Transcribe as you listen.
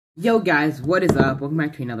Yo guys, what is up? Welcome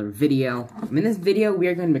back to another video. In this video, we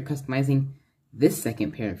are going to be customizing this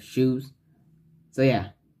second pair of shoes. So yeah,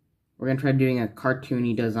 we're going to try doing a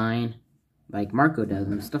cartoony design like Marco does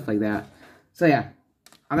and stuff like that. So yeah,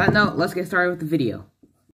 on that note, let's get started with the video.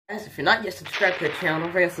 Guys, if you're not yet subscribed to the channel,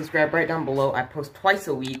 don't forget to subscribe right down below. I post twice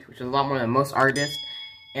a week, which is a lot more than most artists.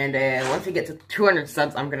 And once we get to 200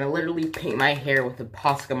 subs, I'm going to literally paint my hair with a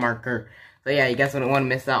Posca marker. So yeah, you guys wouldn't want to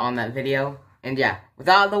miss out on that video. And yeah, with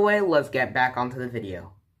that out of the way, let's get back onto the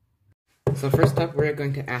video. So first up, we're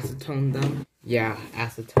going to acetone them. Yeah,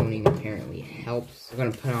 acetoning apparently helps. We're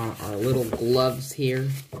going to put on our little gloves here.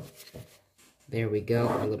 There we go,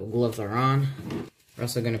 our little gloves are on. We're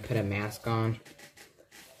also going to put a mask on,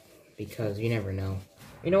 because you never know.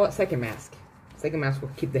 You know what, second mask. Second mask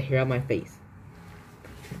will keep the hair out of my face.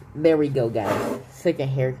 There we go, guys.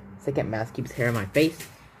 Second mask keeps hair on my face.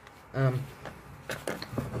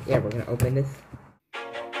 Yeah, we're gonna open this.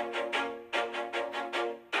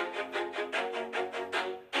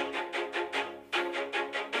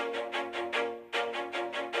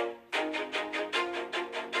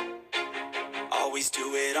 Always do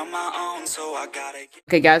it on my own, so I gotta get...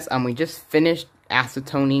 Okay, guys, we just finished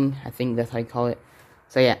acetoning. I think that's how you call it.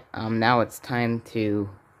 So yeah, now it's time to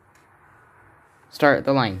start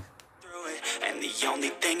the lines. And the only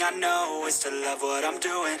thing I know is to love what I'm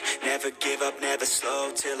doing. Never give up, never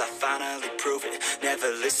slow, till I finally prove it. Never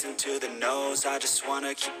listen to the no's, I just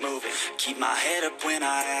wanna keep moving. Keep my head up when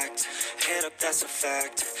I act, head up, that's a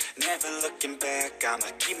fact. Never looking back, I'ma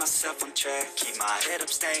keep myself on track. Keep my head up,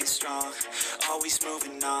 staying strong, always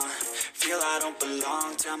moving on. Feel I don't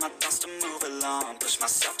belong, tell my thoughts to move along. Push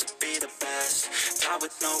myself to be the best, die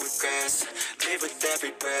with no regrets. Live with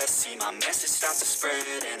every breath, see my message start to spread.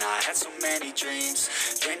 And I had so many dreams,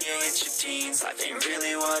 then you hit your teens. Life ain't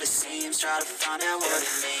really what it seems, try to find out what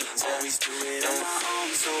it means. Always do it on my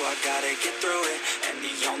own, so I gotta get through it. And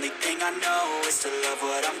the only thing I know is to love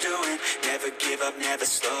what I'm doing. Never give up, never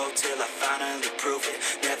slow, till I finally prove it.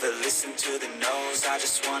 Never listen to the no's, I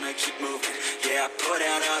just wanna keep moving. Yeah, I put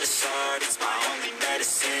out all this art, it's my only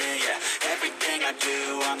medicine. Yeah, everything I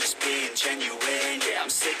do, I'm just being genuine. Yeah, I'm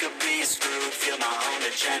sick of being screwed, feel my own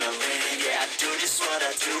adrenaline. Yeah, I do just what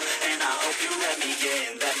I do, and I hope you let me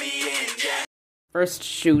in, yeah. First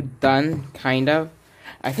shoe done, kind of.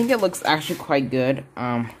 I think it looks actually quite good.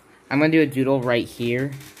 I'm gonna do a doodle right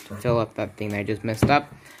here to fill up that thing that I just messed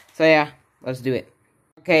up. So yeah, let's do it.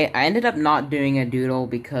 Okay, I ended up not doing a doodle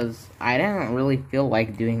because I didn't really feel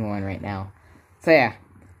like doing one right now. So yeah,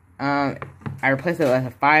 I replaced it with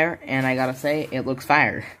a fire, and I gotta say, it looks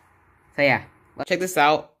fire. So yeah, let's check this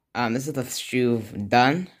out. This is the shoe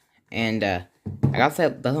done, and I gotta say,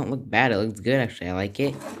 it doesn't look bad. It looks good, actually. I like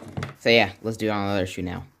it. So yeah, let's do it on another shoe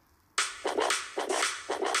now.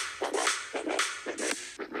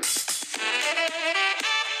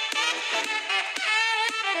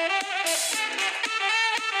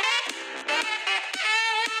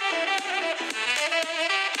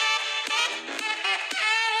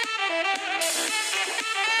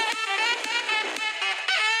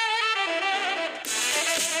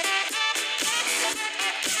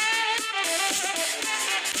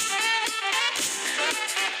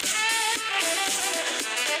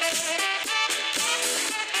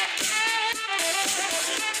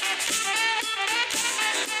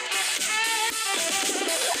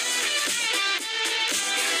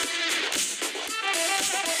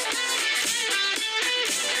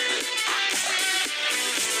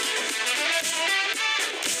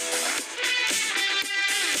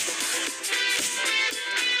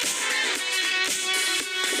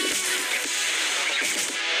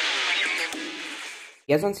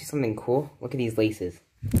 You guys want to see something cool? Look at these laces.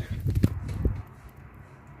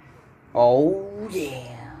 Oh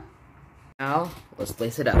yeah. Now, let's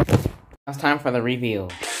lace it up. Now it's time for the reveal.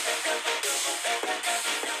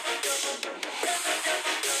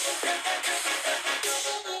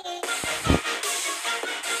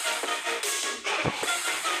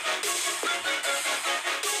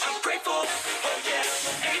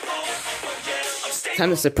 Time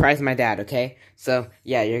to surprise my dad, okay? So,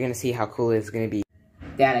 yeah, you're gonna see how cool it's gonna be.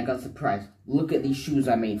 Dad, I got a surprise. Look at these shoes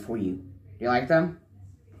I made for you. Do you like them?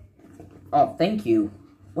 Oh, thank you.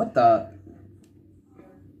 What the?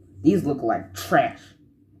 These look like trash.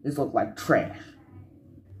 These look like trash.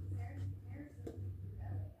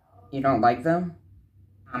 You don't like them?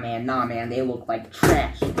 Nah, man, they look like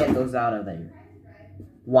trash. Get those out of there.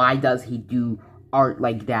 Why does he do art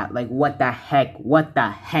like that? Like, what the heck? What the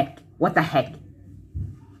heck? What the heck?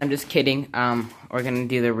 I'm just kidding. We're gonna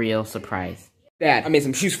do the real surprise. Dad, I made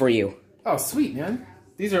some shoes for you. Oh, sweet, man.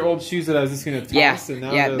 These are old shoes that I was just gonna toss. Yeah, And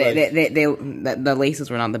now yeah. the The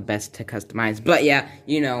laces were not the best to customize, but yeah,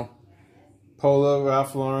 you know. Polo,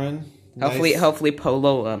 Ralph Lauren. Hopefully,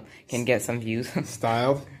 Polo can get some views.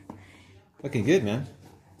 Styled. Looking good, man.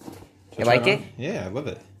 You like it? Yeah, I love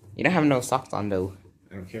it. You don't have no socks on though.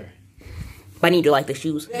 I don't care. Bunny, do you like the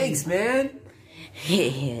shoes? Thanks, man.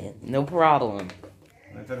 No problem.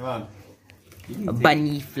 I put them on. A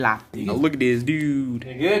bunny flop. Oh, look at this dude.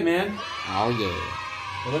 They're good, man. Oh yeah.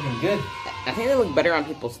 They're looking good. I think they look better on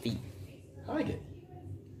people's feet. I like it.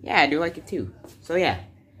 Yeah, I do like it too. So yeah.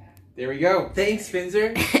 There we go. Thanks,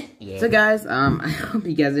 Finzer. Yeah. So guys, I hope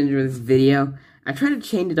you guys enjoyed this video. I tried to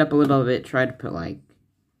change it up a little bit, tried to put like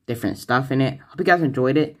different stuff in it. Hope you guys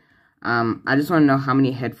enjoyed it. I just want to know how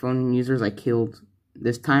many headphone users I killed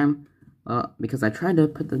this time. Because I tried to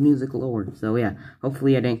put the music lower. So yeah,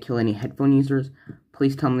 hopefully I didn't kill any headphone users.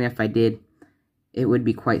 Please tell me if I did. It would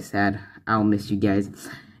be quite sad. I'll miss you guys.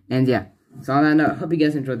 And yeah, so on that note, hope you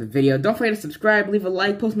guys enjoyed the video. Don't forget to subscribe, leave a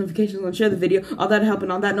like, post notifications, and share the video. All that help,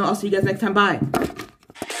 and on that note, I'll see you guys next time. Bye.